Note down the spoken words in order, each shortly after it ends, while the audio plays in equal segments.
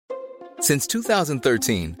Since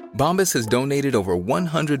 2013, Bombas has donated over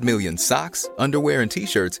 100 million socks, underwear, and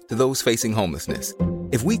T-shirts to those facing homelessness.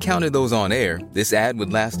 If we counted those on air, this ad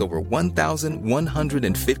would last over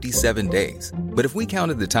 1,157 days. But if we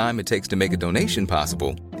counted the time it takes to make a donation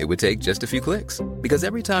possible, it would take just a few clicks. Because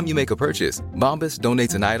every time you make a purchase, Bombas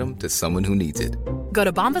donates an item to someone who needs it. Go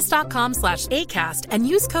to bombas.com/ACAST and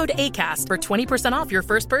use code ACAST for 20% off your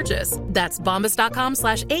first purchase. That's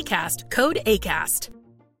bombas.com/ACAST, code ACAST.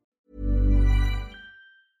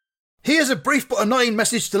 Here's a brief but annoying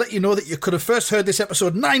message to let you know that you could have first heard this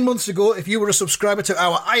episode 9 months ago if you were a subscriber to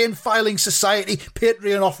our Iron Filing Society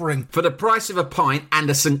Patreon offering. For the price of a pint and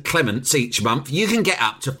a St Clement's each month, you can get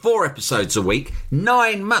up to 4 episodes a week,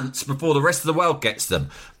 9 months before the rest of the world gets them.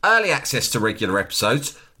 Early access to regular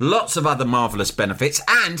episodes, lots of other marvellous benefits,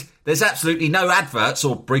 and there's absolutely no adverts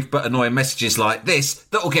or brief but annoying messages like this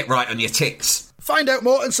that'll get right on your tits. Find out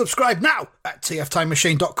more and subscribe now at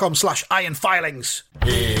tftimemachine.com/ironfilings.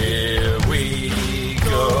 Here we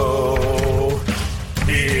go.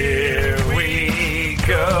 Here we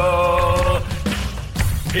go.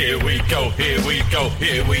 Here we go. Here we go.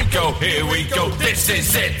 Here we go. Here we go. This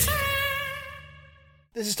is it.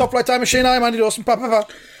 This is Top Flight Time Machine. I'm Andy Dawson. Papa.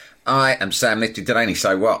 I am Sam Nifty Delaney,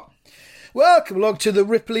 so what? Welcome along to the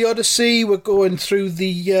Ripley Odyssey. We're going through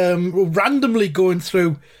we're randomly going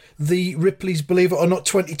through the Ripley's Believe It or Not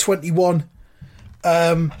 2021,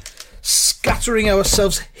 scattering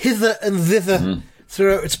ourselves hither and thither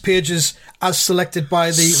throughout its pages as selected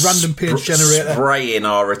by the random page generator. Spraying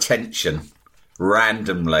our attention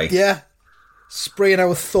randomly. Yeah, spraying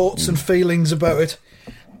our thoughts and feelings about it.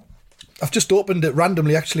 I've just opened it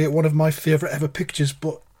randomly, actually, at one of my favourite ever pictures,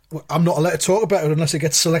 but I'm not allowed to talk about it unless it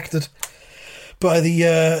gets selected by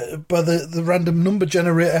the random number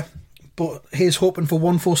generator. But here's hoping for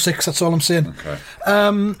 146, that's all I'm saying. Okay.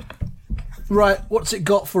 Right, what's it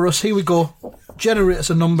got for us? Here we go. Generate us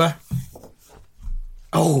a number.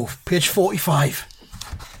 Oh, page 45.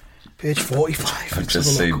 Page 45. I've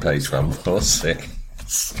just seen page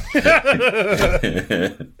 146.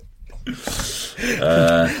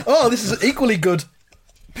 Oh, this is equally good.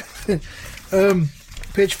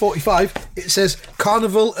 Page 45, it says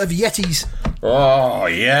Carnival of Yetis. Oh,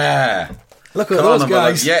 yeah. Look at those guys. Carnival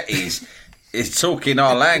of Yetis. It's talking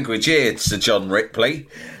our language here, Sir John Ripley.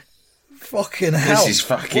 Fucking hell. This is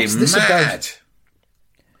fucking this mad.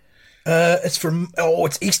 It's from,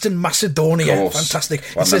 it's Eastern Macedonia. Of course. Fantastic.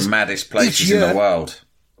 One of the maddest places in the world.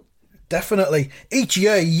 Definitely. Each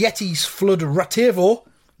year, Yetis flood Ratevo,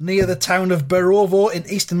 near the town of Berovo in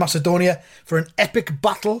Eastern Macedonia, for an epic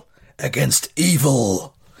battle against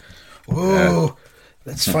evil. Whoa. Yeah.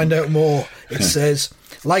 Let's find out more. It says,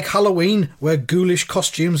 like Halloween, where ghoulish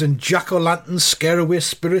costumes and jack-o'-lanterns scare away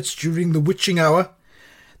spirits during the witching hour,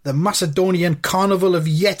 the Macedonian Carnival of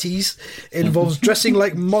Yetis involves dressing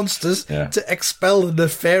like monsters to expel the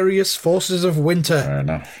nefarious forces of winter. Fair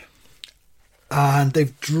enough. And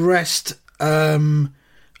they've dressed,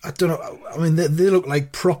 I don't know, I mean, they look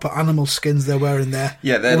like proper animal skins they're wearing there.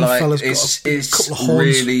 Yeah, they're One like, fella's it's got a couple of horns.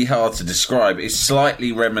 really hard to describe. It's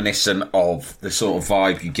slightly reminiscent of the sort of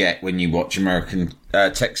vibe you get when you watch American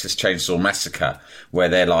Texas Chainsaw Massacre, where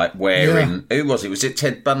they're like wearing, who was it? Was it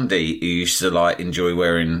Ted Bundy who used to like enjoy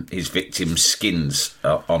wearing his victims' skins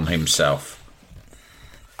on himself?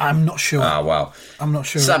 I'm not sure. Ah, well. I'm not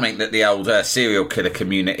sure. Something that the old serial killer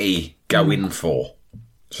community go in for.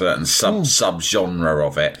 Certain sub-genre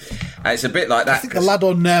of it. And it's a bit like that. I think the lad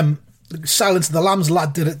on Silence of the Lambs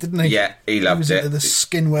lad did it, didn't he? Yeah, he loved it. Into the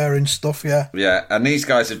skin-wearing stuff, yeah. Yeah, and these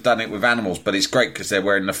guys have done it with animals, but it's great because they're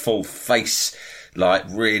wearing the full face, like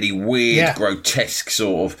really weird, grotesque,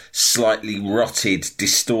 sort of slightly rotted,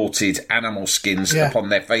 distorted animal skins upon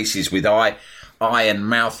their faces with eye and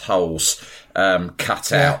mouth holes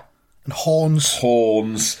cut out. And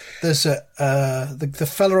horns. There's the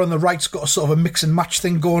fella on the right's got a sort of a mix and match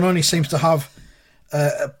thing going on. He seems to have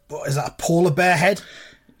what is that, a polar bear head?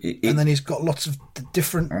 And then he's got lots of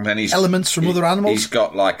different elements from other animals. He's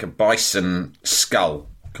got like a bison skull,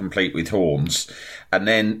 complete with horns, and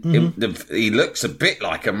then he looks a bit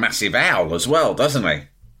like a massive owl as well, doesn't he?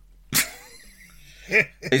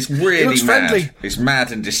 It's really mad. Friendly. It's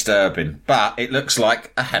mad and disturbing, but it looks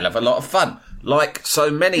like a hell of a lot of fun. Like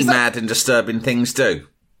so many mad and disturbing things do.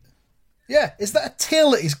 Yeah, is that a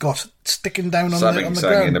tail that he's got sticking down on the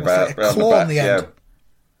ground? About, a claw on the end. Yeah.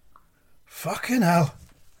 Fucking hell.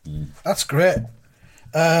 That's great.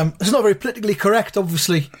 It's not very politically correct,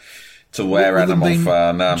 obviously, to wear animal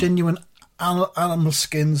fur. Genuine animal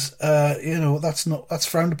skins. That's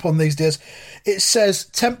frowned upon these days. It says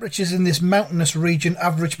temperatures in this mountainous region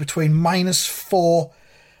average between -4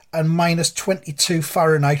 and minus 22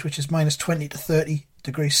 Fahrenheit, which is minus 20 to 30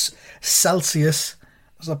 degrees Celsius,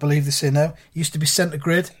 as I believe they say now. Used to be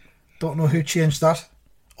centigrade. Don't know who changed that,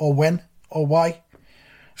 or when, or why.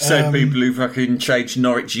 Same people who fucking changed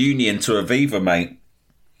Norwich Union to Aviva, mate.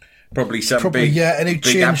 Probably some big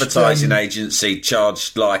advertising agency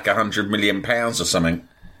charged like £100 million or something.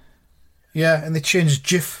 Yeah, and they changed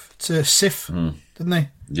GIF to SIF, didn't they?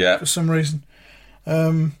 Yeah. For some reason.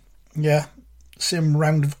 Yeah, same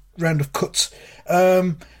round of cuts.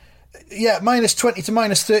 Yeah, minus 20 to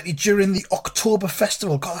minus 30 during the October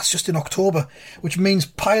Festival. God, that's just in October, which means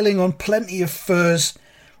piling on plenty of furs.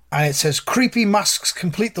 And it says, creepy masks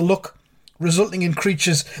complete the look, resulting in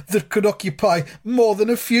creatures that could occupy more than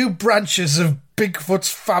a few branches of Bigfoot's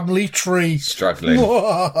family tree. Struggling.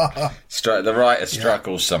 The writer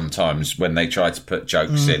struggles sometimes when they try to put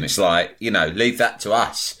jokes in. It's like, leave that to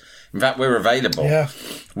us. In fact, we're available. Yeah.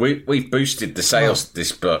 We've boosted the sales of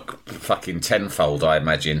this book fucking tenfold, I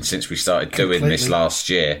imagine, since we started doing this last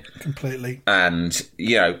year. Completely. And,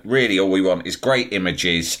 really all we want is great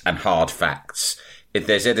images and hard facts. If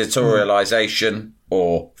there's editorialisation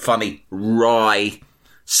or funny, wry,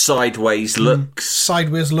 sideways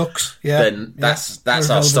looks, yeah, then that's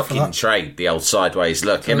our stock in trade. The old sideways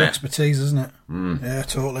look, isn't it? Expertise, isn't it? Yeah,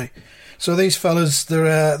 totally. So these fellas,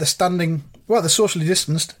 they're standing. Well, they're socially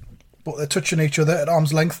distanced, but they're touching each other at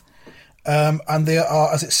arm's length, and they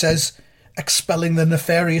are, as it says, expelling the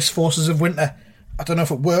nefarious forces of winter. I don't know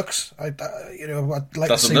if it works. I'd like Doesn't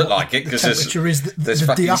to see look what like it because there's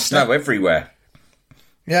fucking snow everywhere.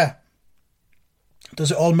 Yeah.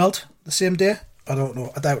 Does it all melt the same day? I don't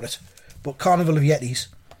know. I doubt it. But Carnival of Yetis.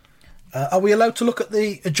 Are we allowed to look at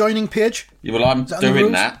the adjoining page? Yeah, well, I'm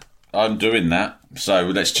doing that. So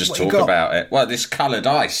let's just talk about it. Well, this coloured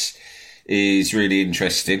ice is really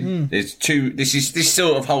interesting. There's this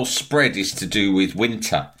sort of whole spread is to do with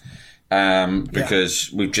winter.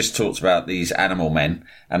 Because we've just talked about these animal men.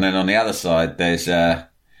 And then on the other side, there's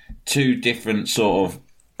two different sort of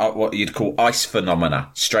what you'd call ice phenomena,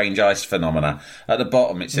 strange ice phenomena. At the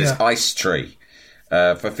bottom, it says ice tree.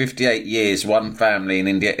 For 58 years, one family in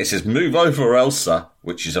India, it says move over Elsa,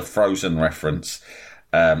 which is a Frozen reference.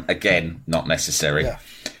 Again, not necessary. Yeah.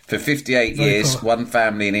 For 58 years, cool. One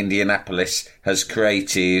family in Indianapolis has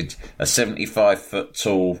created a 75-foot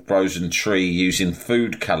tall frozen tree using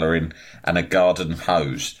food colouring and a garden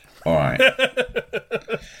hose. All right.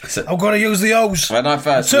 So, I've got to use the hose.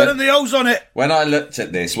 Turning the hose on it. When I looked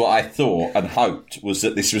at this, what I thought and hoped was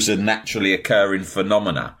that this was a naturally occurring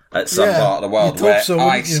phenomena at some part of the world where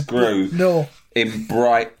ice grew in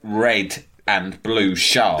bright red and blue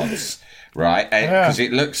shards, right? Because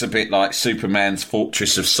it looks a bit like Superman's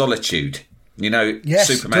Fortress of Solitude.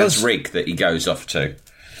 Superman's rig that he goes off to.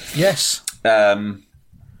 Yes.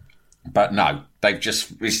 But no. They've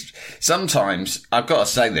just... Sometimes, I've got to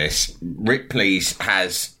say this, Ripley's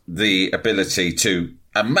has the ability to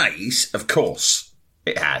amaze, of course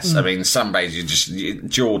it has. I mean, some pages are just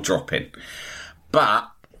jaw-dropping. But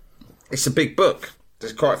it's a big book.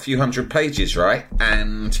 There's quite a few hundred pages, right?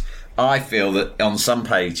 And I feel that on some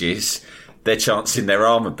pages, they're chancing their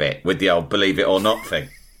arm a bit with the old believe it or not thing.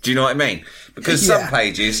 Do you know what I mean? Because some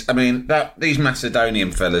pages, I mean, these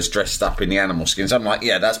Macedonian fellas dressed up in the animal skins, I'm like,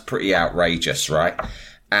 yeah, that's pretty outrageous, right?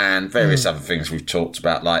 And various other things we've talked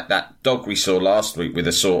about, like that dog we saw last week with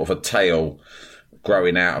a sort of a tail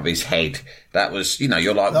growing out of his head. That was,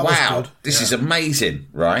 you're like, wow, this is amazing,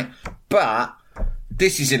 right? But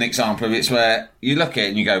this is an example of it where you look at it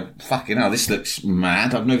and you go, fucking hell, this looks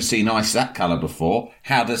mad. I've never seen ice that colour before.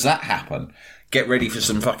 How does that happen? Get ready for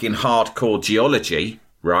some fucking hardcore geology,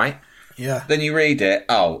 right? Yeah. Then you read it,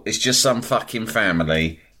 it's just some fucking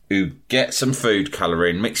family who get some food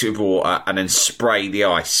colouring, mix it with water, and then spray the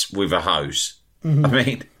ice with a hose. Mm-hmm. I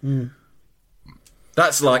mean,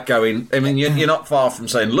 that's like going... I mean, you're not far from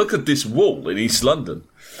saying, look at this wall in East London.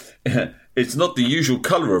 It's not the usual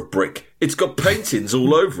colour of brick. It's got paintings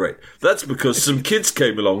all over it. That's because some kids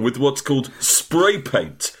came along with what's called spray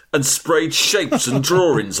paint and sprayed shapes and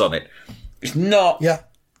drawings on it. It's not... Yeah.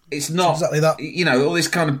 It's not exactly that. All this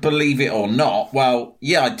kind of believe it or not. Well,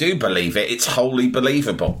 yeah, I do believe it. It's wholly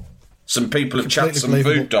believable. Some people have chucked some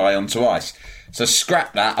food dye onto ice. So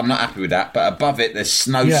scrap that. I'm not happy with that. But above it, there's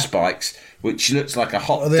snow spikes, which looks like a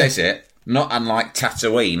hot desert, not unlike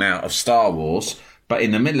Tatooine out of Star Wars. But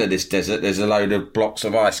in the middle of this desert, there's a load of blocks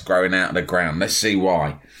of ice growing out of the ground. Let's see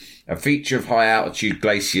why. A feature of high-altitude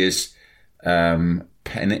glaciers, penitentes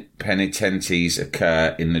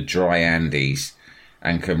occur in the dry Andes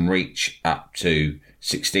and can reach up to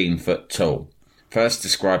 16 foot tall. First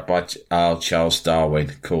described by Charles Darwin,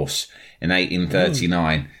 of course, in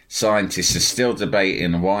 1839. scientists are still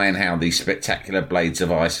debating why and how these spectacular blades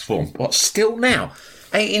of ice form. What, still now?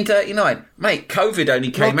 1839. Mate, COVID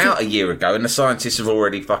only came out a year ago and the scientists have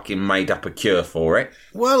already fucking made up a cure for it.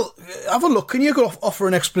 Well, have a look. Can you offer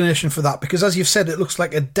an explanation for that? Because as you've said, it looks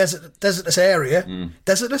like a desertous area.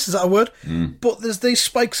 Desertous, is that a word? But there's these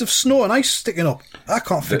spikes of snow and ice sticking up. I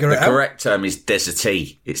can't figure it out. The correct term is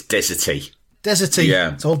deserty. It's deserty. Deserty.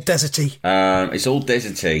 Yeah. It's all deserty. It's all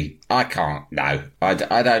deserty. I can't know. I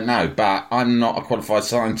don't know. But I'm not a qualified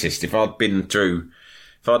scientist. If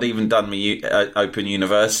I'd even done my Open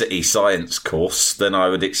University science course, then I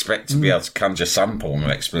would expect to be able to conjure some form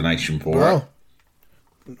of explanation for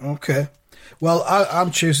it. Okay. Well,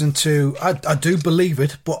 I'm choosing to... I do believe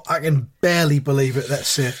it, but I can barely believe it, let's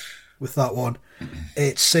say, with that one.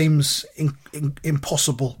 It seems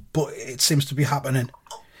impossible, but it seems to be happening.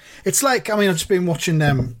 It's like, I've just been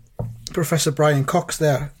watching Professor Brian Cox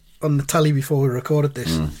there on the telly before we recorded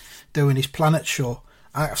this, doing his Planet show.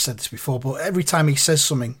 I've said this before, but every time he says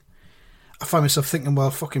something, I find myself thinking,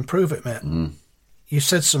 well, fucking prove it, mate. You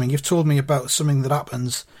said something, you've told me about something that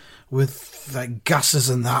happens with like gases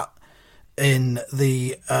and that in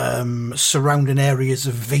the surrounding areas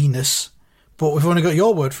of Venus, but we've only got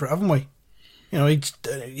your word for it, haven't we? You know,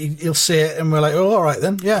 he'll say it and we're like, oh, all right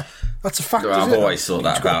then, yeah, that's a fact. Well, I've always thought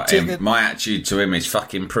that about him. My attitude to him is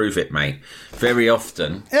fucking prove it, mate. Very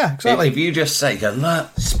often. Yeah, exactly. If you just say, look,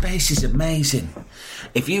 space is amazing.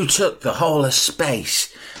 If you took the whole of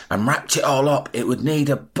space and wrapped it all up, it would need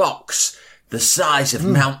a box the size of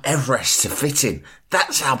Mount Everest to fit in.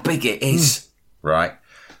 That's how big it is. Right?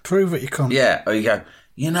 Prove it, you can't. Yeah, or you go,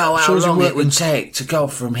 you know how long it would take to go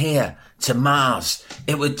from here to Mars?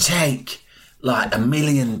 It would take like 1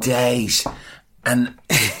 million days, and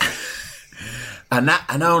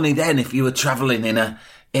and only then if you were travelling in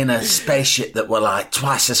a spaceship that were like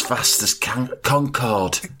twice as fast as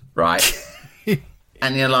Concorde, right?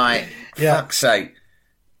 And you're like, fuck's sake,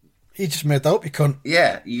 you just made that up, you cunt.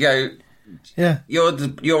 Yeah, you go. Yeah, you're the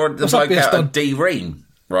bloke out of D-Ream,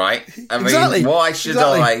 right? I mean, why should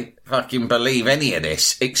I fucking believe any of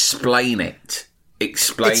this? Explain it.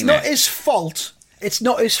 It's not his fault. It's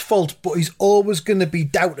not his fault, but he's always going to be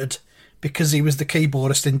doubted because he was the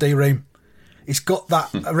keyboardist in D-Ream. He's got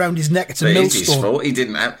that around his neck. It's a millstone. It's his fault. He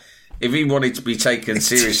didn't have... If he wanted to be taken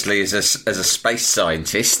seriously as a space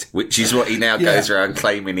scientist, which is what he now goes around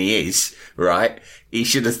claiming he is, right, he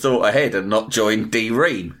should have thought ahead and not joined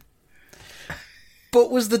D-Ream.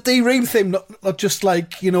 But was the D-Ream thing not just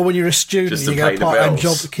like, you know, when you're a student, you get a part-time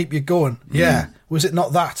job to keep you going? Yeah. Was it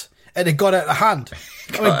not that? And it got out of hand.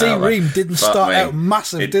 I mean, D-Ream didn't start out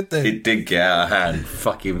massive, did they? It did get out of hand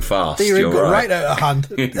fucking fast. D-Ream got right out of hand.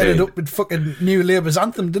 It ended up with fucking New Labour's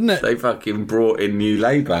anthem, didn't it? They fucking brought in New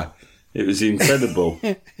Labour. It was incredible.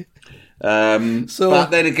 But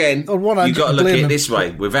then again, you've got to look at it this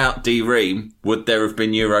way. Without D-Ream, would there have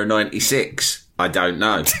been Euro 96? I don't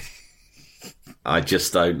know. I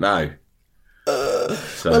just don't know.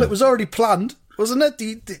 Well, it was already planned, wasn't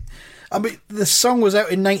it? I mean, the song was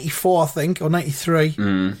out in 94, I think, or 93.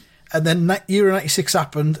 And then Euro 96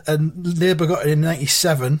 happened, and Labour got it in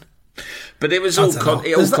 97. But it was all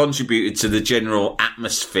contributed to the general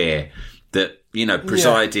atmosphere that, you know,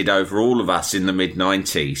 presided over all of us in the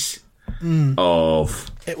mid-90s.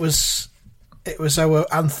 It was our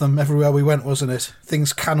anthem everywhere we went, wasn't it?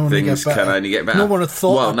 Things can only get better. No one had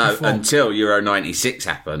thought that before. Until Euro 96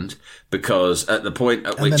 happened, because at the point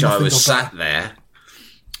at which I was sat there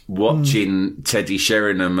watching Teddy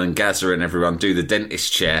Sheringham and Gazza and everyone do the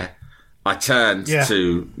dentist chair, I turned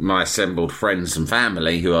to my assembled friends and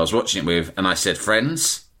family who I was watching it with, and I said,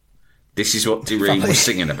 friends, this is what D-Ream was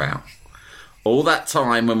singing about. All that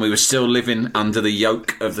time when we were still living under the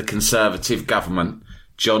yoke of the Conservative government,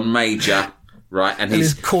 John Major, right, and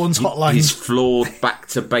his Corns hotline, his flawed back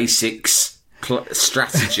to basics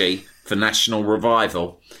strategy for national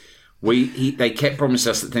revival. They kept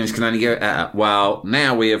promising us that things can only get better. Well,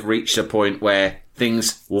 now we have reached a point where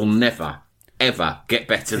things will never, ever get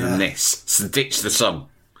better than this. So ditch the song.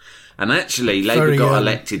 And actually, Labour got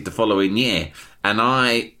elected the following year. And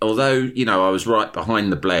although, you know, I was right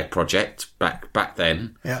behind the Blair Project back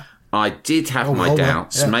then, I did have my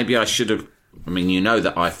doubts. Maybe I should have... I mean, you know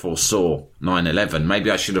that I foresaw 9/11. Maybe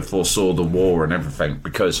I should have foresaw the war and everything,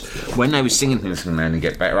 because when they were singing things can only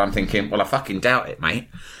get better, I'm thinking, well, I fucking doubt it, mate.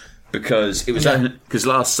 Because it was because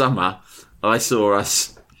last summer I saw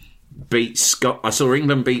us I saw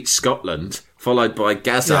England beat Scotland, followed by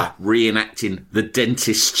Gazza reenacting the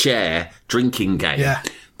dentist chair drinking game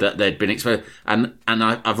that they'd been exposed. And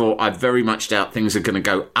I very much doubt things are going to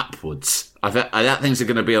go upwards. I doubt things are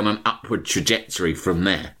going to be on an upward trajectory from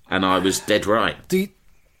there. And I was dead right. Do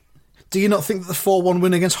Do you not think that the 4-1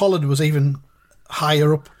 win against Holland was even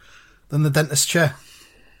higher up than the dentist chair?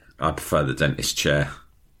 I prefer the dentist chair.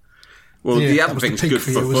 Well, Yeah, the that other was the thing's peak good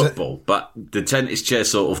for for you, was it? football, but the dentist chair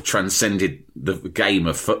sort of transcended the game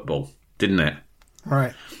of football, didn't it?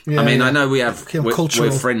 Right. Yeah, I mean, yeah. I know we're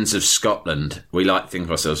Cultural. friends of Scotland. We like to think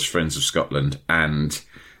of ourselves as friends of Scotland, and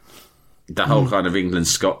the whole kind of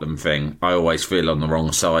England-Scotland thing, I always feel on the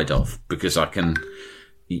wrong side of, because I can,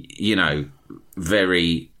 you know,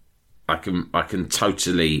 I can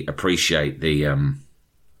totally appreciate the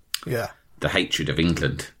hatred of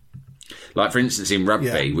England. Like, for instance, in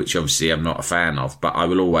rugby, which obviously I'm not a fan of, but I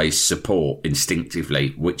will always support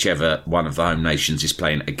instinctively whichever one of the home nations is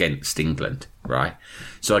playing against England, right?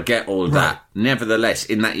 So I get all of that. Nevertheless,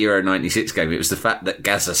 in that Euro 96 game, it was the fact that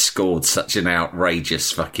Gaza scored such an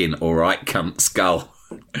outrageous fucking alright cunt's goal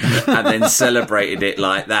and then celebrated it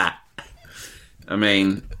like that. I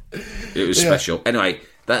mean, it was special. Anyway,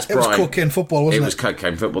 that's It Brian. was cocaine football, wasn't it? It was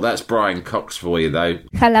cocaine football. That's Brian Cox for you, though.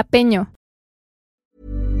 Jalapeño.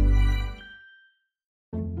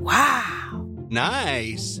 Wow.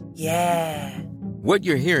 Nice. Yeah. What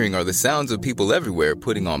you're hearing are the sounds of people everywhere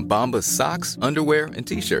putting on Bombas socks, underwear, and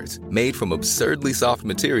T-shirts made from absurdly soft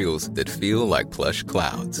materials that feel like plush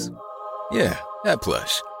clouds. Yeah, that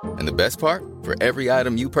plush. And the best part? For every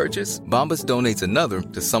item you purchase, Bombas donates another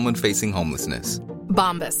to someone facing homelessness.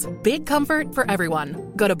 Bombas. Big comfort for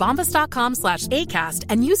everyone. Go to bombas.com/ACAST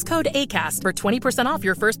and use code ACAST for 20% off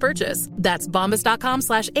your first purchase. That's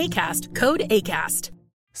bombas.com/ACAST. Code ACAST.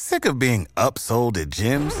 Sick of being upsold at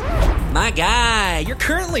gyms? My guy, you're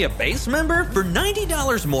currently a base member? For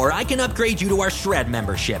 $90 more, I can upgrade you to our Shred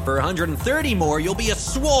membership. For $130 more, you'll be a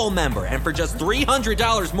Swole member. And for just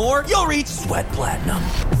 $300 more, you'll reach Sweat Platinum.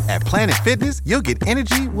 At Planet Fitness, you'll get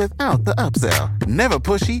energy without the upsell. Never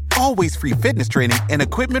pushy, always free fitness training and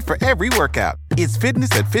equipment for every workout. It's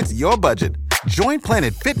fitness that fits your budget. Join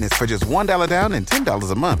Planet Fitness for just $1 down and $10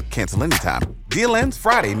 a month. Cancel anytime. Deal ends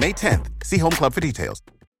Friday, May 10th. See Home Club for details.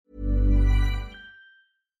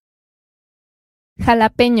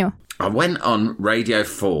 Jalapeño. I went on Radio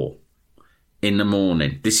 4 in the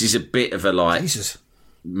morning. This is a bit of a Jesus.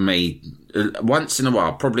 me. Once in a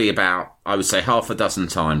while, probably about, I would say, half a dozen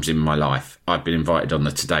times in my life, I've been invited on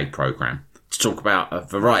the Today programme to talk about a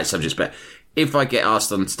variety of subjects. But if I get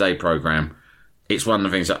asked on the Today programme, it's one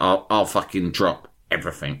of the things that I'll fucking drop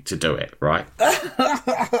everything to do it, right?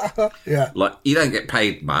 Yeah. Like, you don't get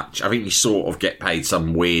paid much. I think you sort of get paid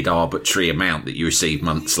some weird arbitrary amount that you receive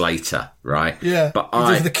months later, right? Yeah. But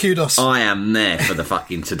You give the kudos. I am there for the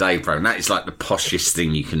fucking Today program. That is like the poshest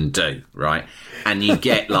thing you can do, right? And you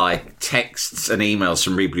get like texts and emails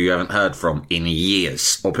from people you haven't heard from in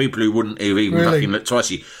years, or people who wouldn't have even Really? fucking looked twice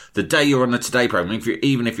at you. The day you're on the Today program,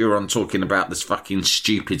 even if you're on talking about this fucking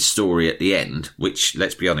stupid story at the end, which,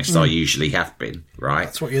 let's be honest, I usually have been, right?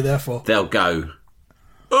 That's what you're there for. They'll go,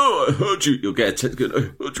 "Oh, I heard you." You'll get a text going,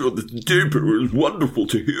 "I heard you on the Today program. It was wonderful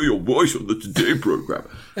to hear your voice on the Today program."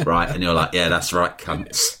 Right? And you're like, "Yeah, that's right,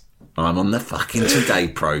 cunts. I'm on the fucking Today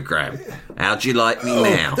program. How do you like me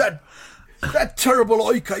now?" That terrible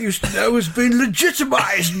oik I used to know has been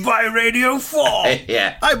legitimised by Radio 4.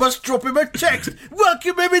 Yeah. I must drop him a text.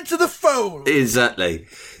 Welcome him into the fold. Exactly.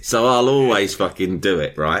 So I'll always fucking do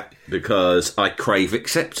it, right? Because I crave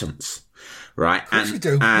acceptance, right? course you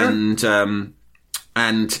do,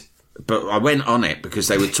 But I went on it because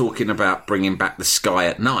they were talking about bringing back the Sky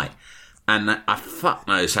at night, and I fuck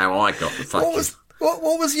knows how I got the fucking.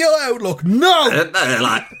 What was your outlook? No! They're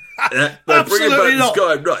like, they're bringing Absolutely back not. the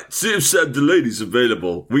Sky at night. See if Sam Delaney's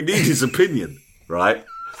available. We need his opinion, right?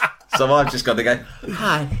 So I've just got to go,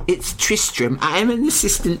 "Hi, it's Tristram. I am an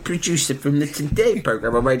assistant producer from the Today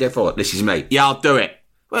programme on Radio 4. This is me." "Yeah, I'll do it."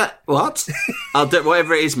 What? "I'll do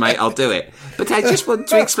whatever it is, mate. I'll do it. But I just want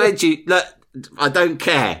to explain to you, look, I don't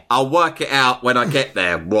care. I'll work it out when I get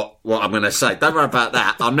there, what I'm going to say. Don't worry about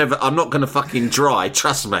that. I'm not going to fucking try.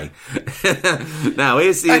 Trust me." Now,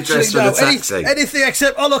 here's the address for the taxi. Anything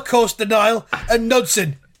except Holocaust denial and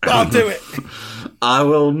nudging. I'll do it. "I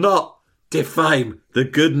will not defame the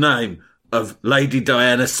good name of Lady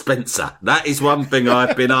Diana Spencer. That is one thing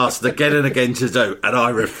I've been asked again and again to do, and I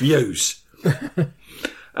refuse.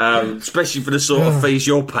 Especially for the sort of fees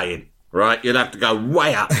you're paying, right? You'd have to go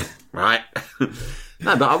way up, right?"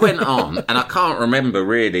 No, but I went on, and I can't remember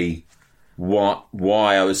really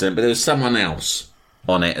why I was there, but there was someone else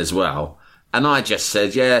on it as well. And I just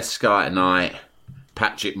said, "Yeah, Sky tonight,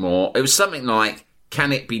 Patrick Moore." It was something like,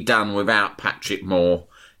 "Can it be done without Patrick Moore?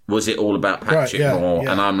 Was it all about Patrick Moore?"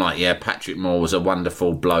 Yeah. And I'm like, "Yeah, Patrick Moore was a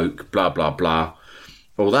wonderful bloke, blah, blah, blah."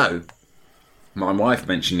 Although, My wife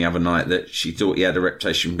mentioned the other night that she thought he had a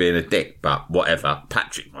reputation for being a dick, but whatever.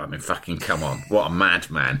 Patrick, I mean, fucking come on. What a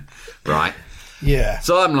madman, right? Yeah.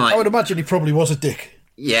 So I'm like... I would imagine he probably was a dick.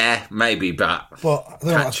 Yeah, maybe, but I don't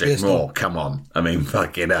know Patrick Moore, come on. I mean,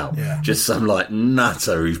 fucking hell. Yeah. Just some, like,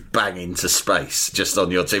 nutter who's banging to space just on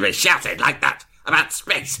your TV, shouting like that about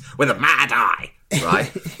space with a mad eye,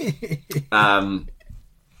 right?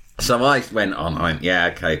 So I went on,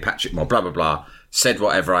 yeah, okay, Patrick Moore, blah, blah, blah. Said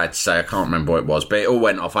whatever I had to say. I can't remember what it was, but it all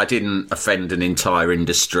went off. I didn't offend an entire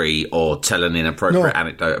industry or tell an inappropriate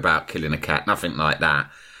anecdote about killing a cat. Nothing like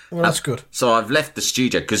that. Well, that's good. So I've left the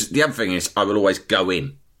studio because the other thing is I will always go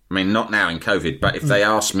in. I mean, not now in COVID, but if they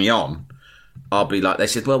ask me on, I'll be like, they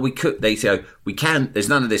said, well, we could. They say, we can. There's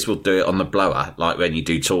none of this. We'll do it on the blower, like when you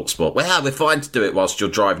do TalkSport. Well, we're fine to do it whilst you're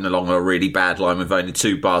driving along a really bad line with only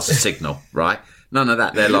 2 bars of signal, right? None of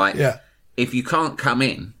that. They're like, if you can't come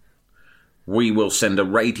in, we will send a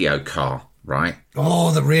radio car, right?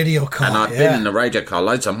 Oh, the radio car. And I've been in the radio car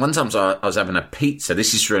loads of times. One time I was having a pizza.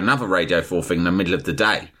 This is for another Radio 4 thing in the middle of the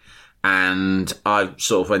day. And I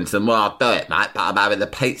sort of went to them, well, I'll do it, mate, but I'm having the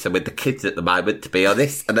pizza with the kids at the moment, to be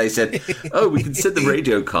honest. And they said, oh, we can send the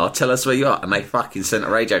radio car. Tell us where you are. And they fucking sent a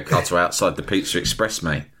radio car to outside the Pizza Express,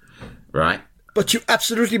 mate. Right? But you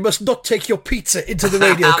absolutely must not take your pizza into the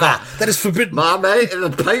radio car. That is forbidden. My mate, the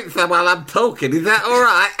pizza while I'm talking. Is that all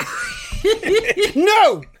right?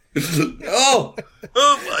 No! Oh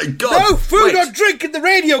my God. No food or drink in the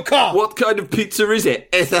radio car. What kind of pizza is it?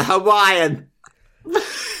 It's a Hawaiian.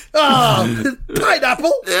 Oh,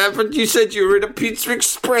 pineapple. Yeah, but you said you were in a Pizza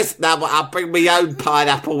Express. Now, but I'll bring my own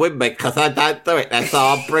pineapple with me because I don't do it. So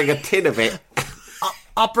I'll bring a tin of it.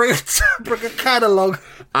 I'll bring a can along.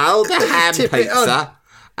 I hold a ham pizza.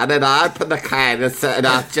 And then I open the can and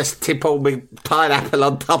I just tip all my pineapple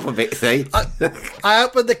on top of it, see? I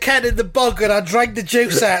open the can in the bog and I drag the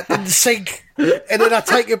juice out in the sink. And then I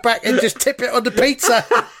take it back and just tip it on the pizza.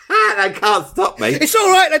 They can't stop me. It's all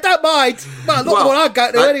right, they don't mind. Well, not the one I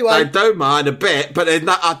go to anyway. They do mind a bit, but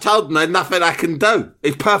I told them there's nothing I can do.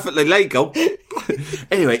 It's perfectly legal.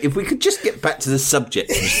 Anyway, if we could just get back to the subject,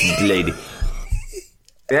 Mr. Lady.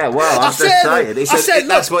 Yeah, well, I was just saying.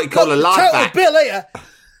 That's what you call a life hack. Bill here.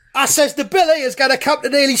 I says the bill here's going to come to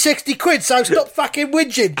nearly 60 quid, so stop fucking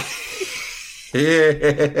whinging.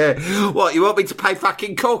 What, you want me to pay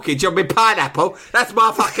fucking corkage on my pineapple? That's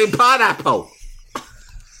my fucking pineapple.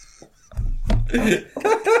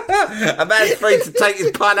 A man's free to take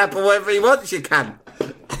his pineapple wherever he wants, you can.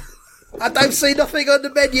 I don't see nothing on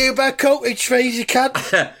the menu about corkage fees, you can.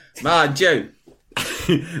 Mind you.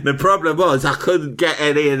 The problem was I couldn't get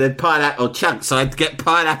any of the pineapple chunks, so I had to get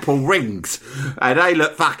pineapple rings. And they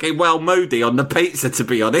look fucking well moody on the pizza, to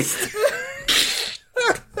be honest.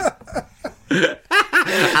 And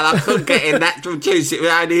I couldn't get in natural juice, it was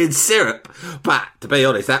only in syrup. But, to be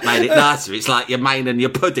honest, that made it nicer. It's like your main and your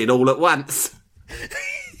pudding all at once.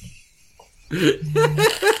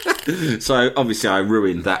 So, obviously, I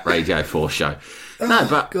ruined that Radio 4 show. No,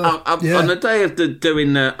 but on the day of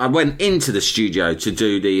I went into the studio to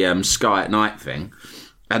do the Sky at Night thing,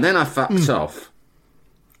 and then I fucked off,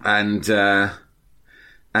 and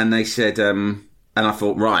they said, and I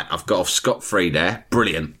thought, right, I've got off scot-free there,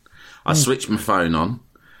 brilliant. I switched my phone on.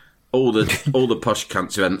 All the posh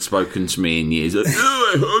cunts who hadn't spoken to me in years, like,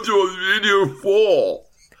 I heard you on Radio 4.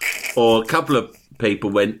 Or a couple of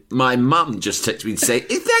people went, my mum just texted me and said,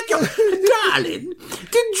 is that your darling?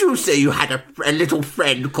 Didn't you say you had a little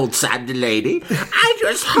friend called Sandy Lady? I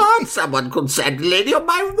just heard someone called Sandy Lady on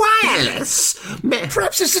my wireless.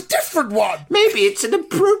 Perhaps it's a different one. Maybe it's an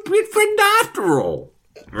appropriate friend after all.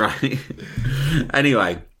 Right.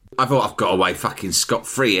 Anyway, I thought I've got away fucking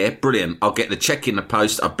scot-free here. Brilliant. I'll get the check in the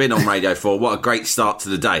post. I've been on Radio 4. What a great start to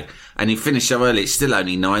the day. And you finish so early, it's still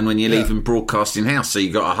only 9 when you're leaving broadcasting house. So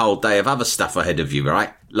you got a whole day of other stuff ahead of you,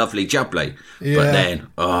 right? Lovely jubbly. Yeah. But then,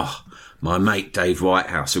 my mate Dave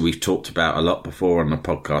Whitehouse, who we've talked about a lot before on the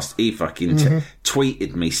podcast, he fucking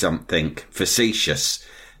tweeted me something facetious.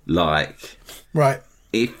 Like, right,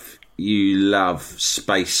 if you love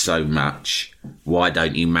space so much, why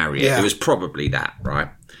don't you marry it? It was probably that, right?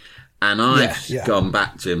 And I've gone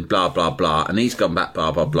back to him, blah, blah, blah. And he's gone back,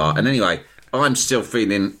 blah, blah, blah. And anyway, I'm still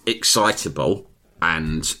feeling excitable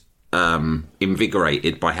and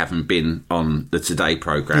invigorated by having been on the Today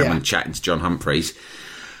programme and chatting to John Humphreys.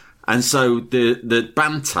 And so the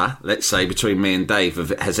banter, let's say, between me and Dave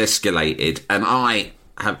has escalated. And I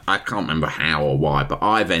can't remember how or why, but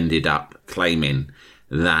I've ended up claiming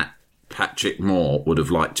that Patrick Moore would have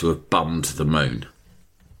liked to have bummed the moon.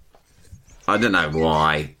 I don't know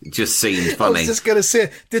why. It just seemed I funny. was just going to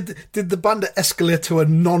say, did the banter escalate to a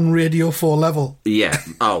non-Radio 4 level? Yeah.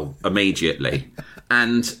 Oh, immediately.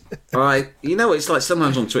 And it's like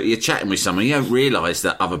sometimes on Twitter you're chatting with someone, you don't realise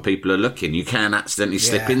that other people are looking. You can accidentally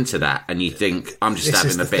slip into that, and you think, I'm just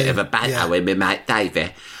having a bit of a banter with my mate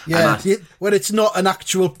Davey. Yeah, when it's not an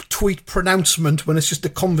actual tweet pronouncement, when it's just a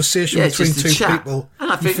conversation between two people. And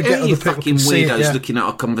I think, who are you fucking weirdos looking at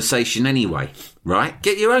our conversation anyway? Right?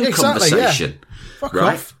 Get your own conversation. Fuck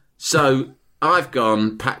right? off. So I've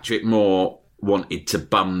gone, Patrick Moore wanted to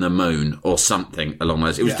bum the moon or something along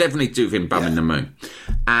those. It was definitely to do with him bumming the moon.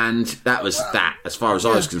 And that was that, as far as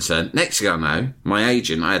I was concerned. Next thing I know, my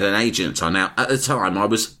agent, I had an agent at the time. Now, at the time, I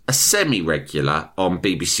was a semi-regular on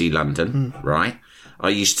BBC London, right? I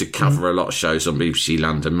used to cover a lot of shows on BBC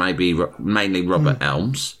London, mainly Robert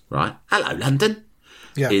Elms, right? Hello, London.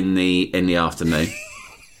 Yeah. In the afternoon.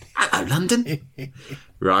 Hello, London.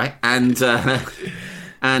 Right? And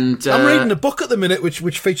I'm reading a book at the minute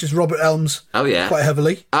which features Robert Elms. Oh yeah, quite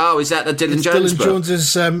heavily. Oh, is that the Dylan Jones book?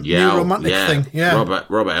 Jones's new romantic thing? Yeah,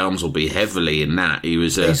 Robert Elms will be heavily in that.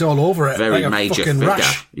 He's all over it. Very like major figure.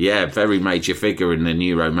 Rash. Yeah, very major figure in the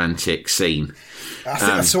new romantic scene. I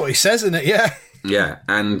think that's what he says in it. Yeah. Yeah,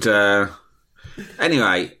 and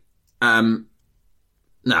anyway, no,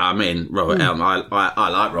 I mean Robert Elm. I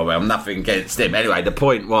like Robert Elm. Nothing against him. Anyway, the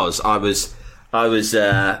point was, I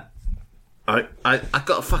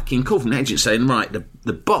got a fucking call from an agent saying, right,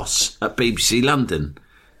 the boss at BBC London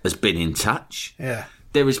has been in touch. Yeah.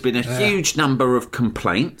 There has been a huge number of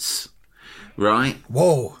complaints, right?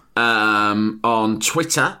 Whoa. On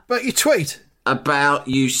Twitter. But you tweet. About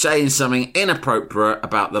you saying something inappropriate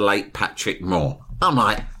about the late Patrick Moore. I'm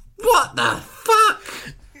like, what the fuck?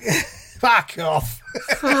 Fuck off.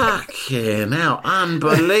 Fucking hell.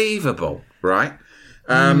 Unbelievable, right?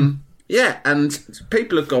 Yeah, and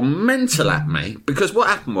people have gone mental at me because what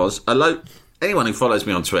happened was, anyone who follows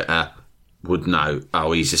me on Twitter would know,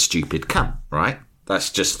 he's a stupid cunt, right?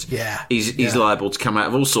 That's just, he's liable to come out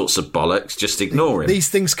of all sorts of bollocks, just ignore him. These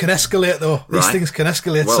things can escalate, though. These things can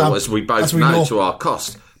escalate, well, Sam. As we both know to our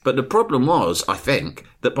cost. But the problem was, I think,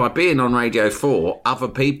 that by being on Radio 4, other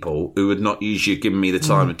people who would not usually give me the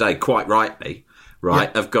time of day, quite rightly,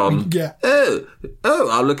 have gone,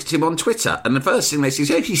 I'll look at him on Twitter. And the first thing they say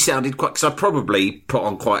is, he sounded quite, because I probably put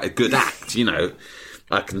on quite a good act,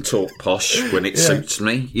 I can talk posh when it suits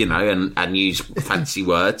me, and use fancy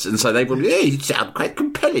words. And so they probably, you sound quite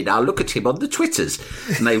compelling. I'll look at him on the Twitters.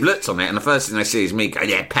 And they've looked on it, and the first thing they see is me go,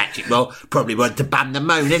 Patrick, well, probably wanted to bum the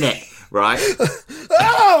moon, innit? Right?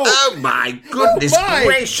 Oh my goodness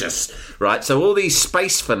gracious. Right, so all these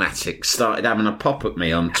space fanatics started having a pop at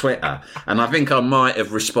me on Twitter, and I think I might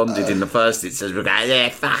have responded in the first instance,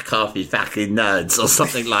 fuck off, you fucking nerds, or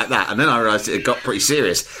something like that. And then I realised it got pretty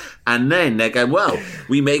serious. And then they go, well,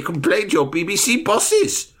 we may complain to your BBC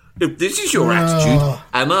bosses if this is your attitude.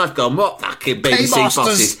 And I've gone, what fucking BBC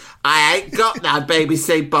bosses? I ain't got no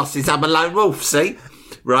BBC bosses. I'm a lone wolf, see?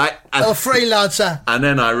 Right? And, freelancer. And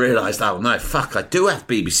then I realised, no, fuck, I do have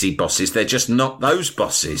BBC bosses. They're just not those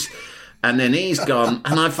bosses. And then he's gone,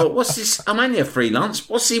 and I thought, what's this? I'm only a freelance.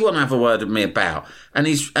 What's he want to have a word with me about? And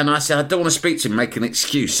I said, I don't want to speak to him, make an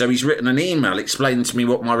excuse. So he's written an email explaining to me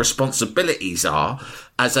what my responsibilities are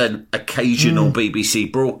as an occasional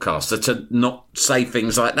BBC broadcaster to not say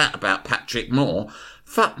things like that about Patrick Moore.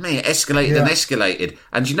 Fuck me, it escalated and escalated.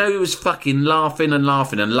 And you know who was fucking laughing and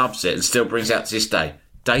loves it and still brings it out to this day?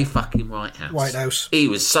 Dave fucking Whitehouse. He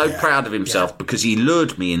was so proud of himself because he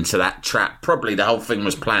lured me into that trap. Probably the whole thing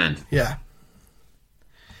was planned. Yeah,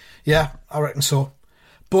 I reckon so.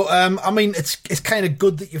 But, I mean, it's kind of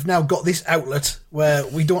good that you've now got this outlet where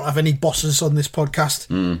we don't have any bosses on this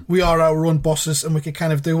podcast. We are our own bosses and we can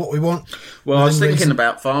kind of do what we want. Well, I was thinking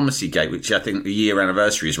about Pharmacy Gate, which I think the year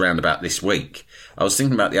anniversary is round about this week. I was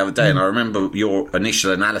thinking about the other day, and I remember your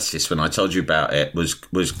initial analysis when I told you about it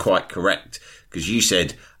was quite correct. Because you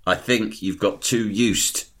said, I think you've got too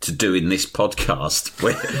used to doing this podcast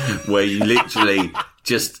where you literally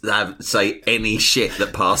just say any shit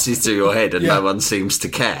that passes through your head and no one seems to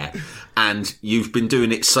care. And you've been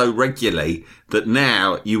doing it so regularly that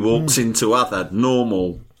now you waltz into other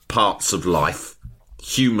normal parts of life,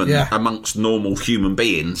 amongst normal human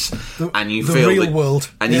beings, and you feel real world.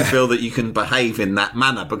 And you feel that you can behave in that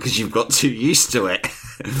manner because you've got too used to it.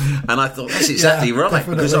 And I thought that's exactly right.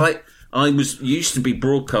 Definitely. Because I was used to be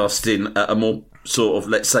broadcasting at a more sort of,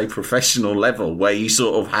 let's say, professional level where you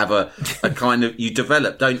sort of have a kind of, you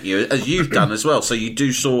develop, don't you, as you've done as well. So you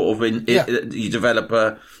do sort of, you develop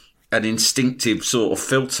an instinctive sort of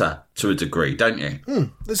filter to a degree, don't you?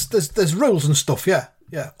 There's rules and stuff,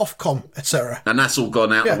 Ofcom, etc. And that's all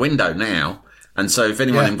gone out the window now. And so if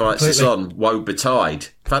anyone invites us on, woe betide.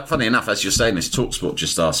 Funny enough, as you're saying this, TalkSport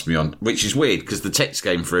just asked me on, which is weird because the text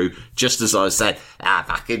came through just as I was saying,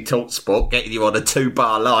 fucking TalkSport, getting you on a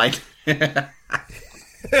 2-bar line.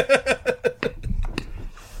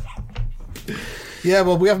 Yeah,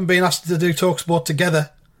 well, we haven't been asked to do TalkSport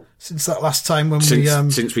together since that last time when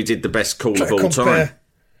since we did the best call of all time.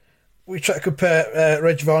 We try to compare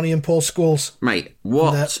Reg Varney and Paul Scholes. Mate,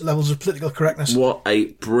 what their levels of political correctness. What a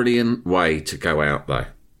brilliant way to go out, though.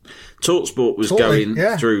 TalkSport was going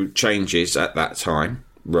through changes at that time,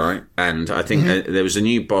 right? And I think there was a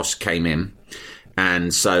new boss came in,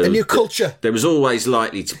 and so a new culture. There was always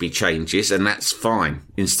likely to be changes, and that's fine.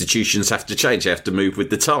 Institutions have to change; they have to move with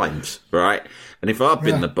the times, right? And if I'd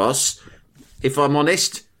been the boss, if I'm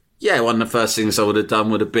honest, one of the first things I would have done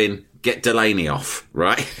would have been get Delaney off,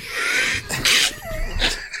 right?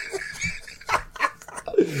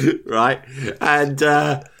 Right, and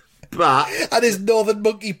and his Northern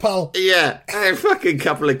Monkey pal. Yeah, a fucking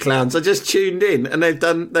couple of clowns. I just tuned in, and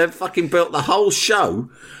they've fucking built the whole show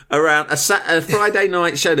around a Friday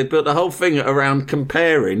night show. They built the whole thing around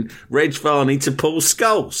comparing Reg Varney to Paul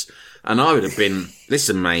Scholes, and I would have been,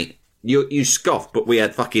 listen, mate. You scoff, but we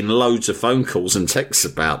had fucking loads of phone calls and texts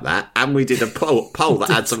about that, and we did a poll that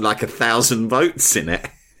had something like 1,000 votes in it.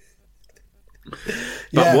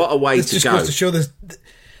 But what a way to just go! Goes to show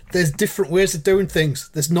there's different ways of doing things.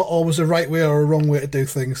 There's not always a right way or a wrong way to do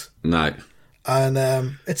things. No, and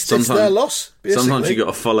it's their loss. Basically. Sometimes you got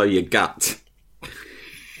to follow your gut.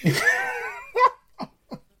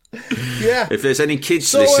 Yeah. If there's any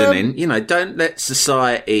kids listening, don't let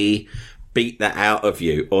society beat that out of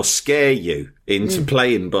you or scare you into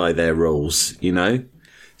playing by their rules,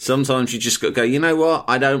 Sometimes you just got to go, you know what?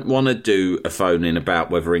 I don't want to do a phone-in about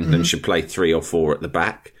whether England should play 3 or 4 at the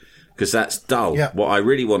back, because that's dull. Yeah. What I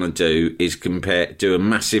really want to do is do a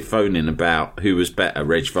massive phone-in about who was better,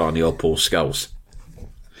 Reg Varney or Paul Scholes.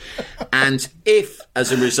 And if,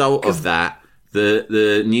 as a result of that,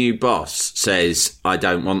 the new boss says, I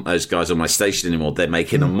don't want those guys on my station anymore, they're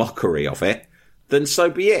making a mockery of it, then so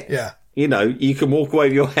be it. Yeah. You can walk away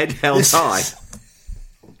with your head held high.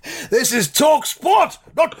 This is TalkSport,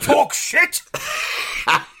 not talk shit.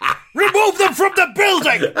 Remove them from the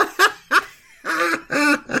building.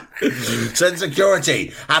 Send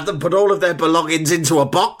security. Have them put all of their belongings into a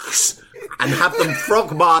box and have them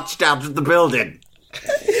frog marched out of the building.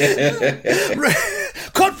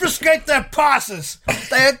 Confiscate their passes.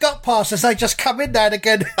 They ain't got passes. They just come in there and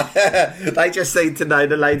again. They just need to know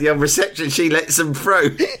the lady on reception. She lets them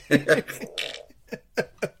through.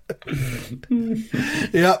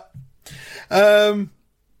 Yep.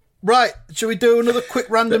 Right. Shall we do another quick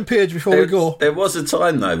random page before we go? There was a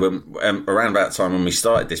time though when around about time when we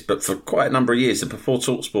started this, but for quite a number of years, before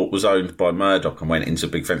TalkSport was owned by Murdoch and went into a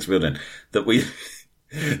big fancy building, that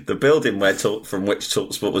the building from which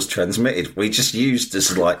TalkSport was transmitted, we just used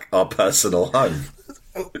as like our personal home.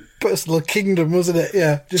 Personal kingdom, wasn't it?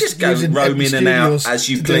 Yeah. Just go roam in and out as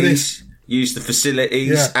you please. Use the facilities.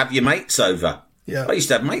 Yeah. Have your mates over. Yeah. I used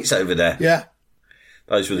to have mates over there. Yeah.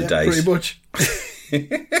 Those were the days. Pretty much.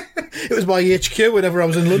 It was my HQ whenever I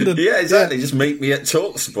was in London. Yeah, exactly. Yeah. Just meet me at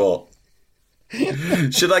TalkSport.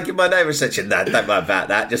 Should I give my name reception? No, don't worry about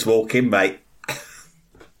that. Just walk in, mate.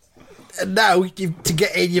 And now, to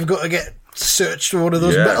get in, you've got to get searched for one of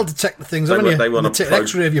those metal detector things, haven't you? They want to take an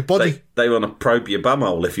X-ray of your body. They want to probe your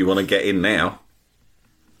bumhole if you want to get in now.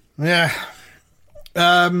 Yeah.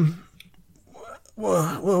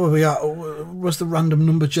 Where were we at? Was the random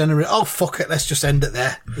number generator? Oh, fuck it. Let's just end it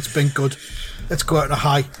there. It's been good. Let's go out on a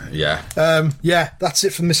high. Yeah. That's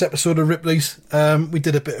it from this episode of Ripley's. We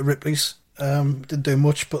did a bit of Ripley's. Didn't do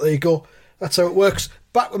much, but there you go. That's how it works.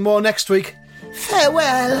 Back with more next week.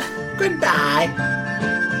 Farewell.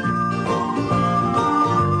 Goodbye.